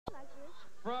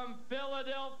from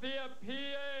Philadelphia,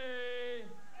 PA,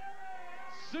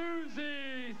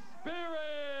 Susie Spirit.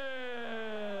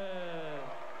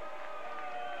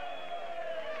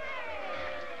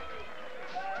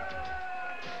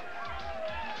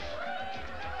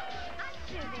 I'm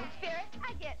Susie Spirit.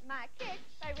 I get my kicks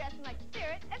by wrestling like a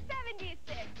spirit at 76.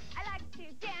 I like to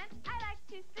dance, I like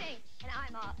to sing, and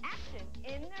I'm all action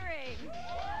in the ring.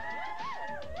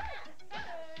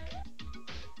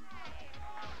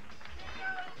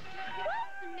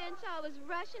 Dementia always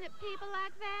rushing at people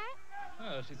like that?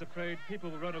 Oh, she's afraid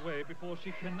people will run away before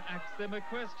she can ask them a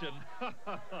question.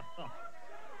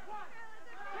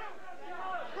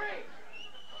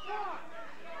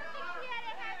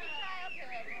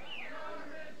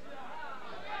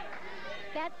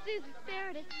 That Susie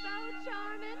Spirit is so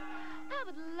charming. I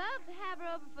would love to have her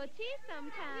over for tea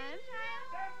sometime.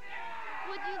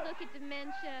 Would you look at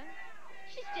Dementia?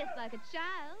 She's just like a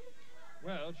child.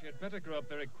 Well, she had better grow up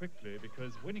very quickly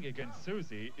because winning against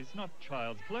Susie is not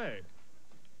child's play.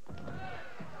 Come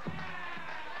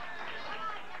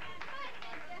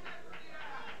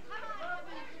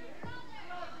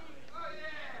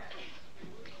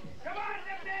on,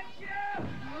 Dementia!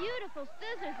 Beautiful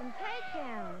scissors and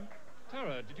takedown.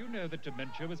 Tara, did you know that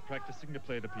Dementia was practicing to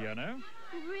play the piano?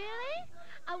 Really?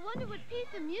 I wonder what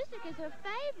piece of music is her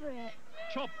favorite.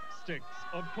 Chopsticks,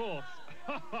 of course.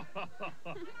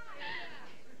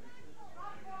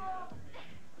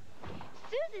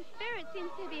 Susie's Spirit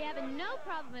seems to be having no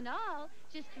problem at all,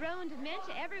 just throwing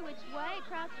Dementia every which way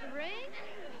across the ring.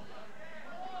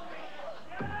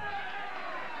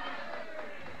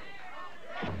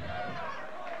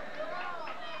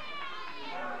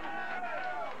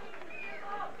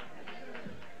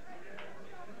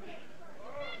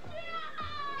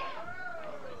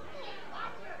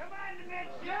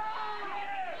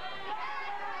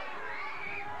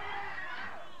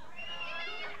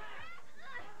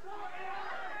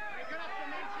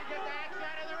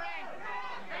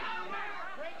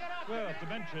 Well,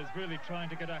 Dementia's really trying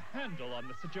to get a handle on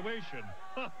the situation.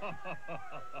 Poor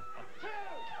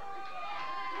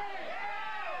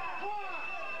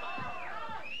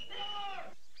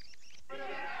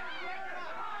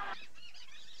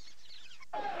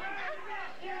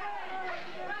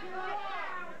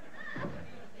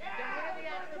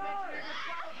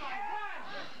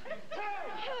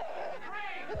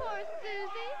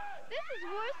Susie. This is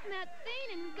worse than that scene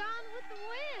in Gone with the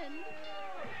Wind.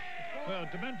 Well,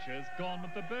 Dementia's gone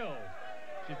with the bell.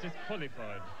 She's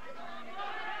disqualified.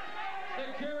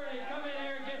 Security, come in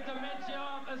here and get Dementia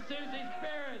off of Susie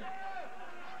Spirit.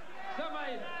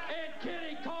 Somebody, Aunt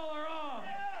Kitty, call her off.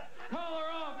 Call her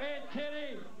off, Aunt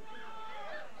Kitty.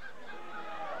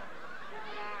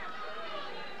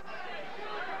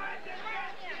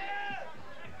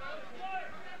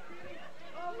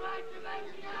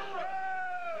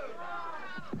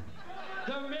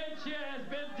 Dementia has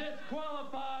been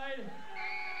disqualified.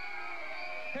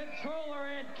 Control her,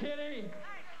 Aunt Kitty.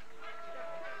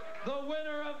 The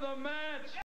winner of the match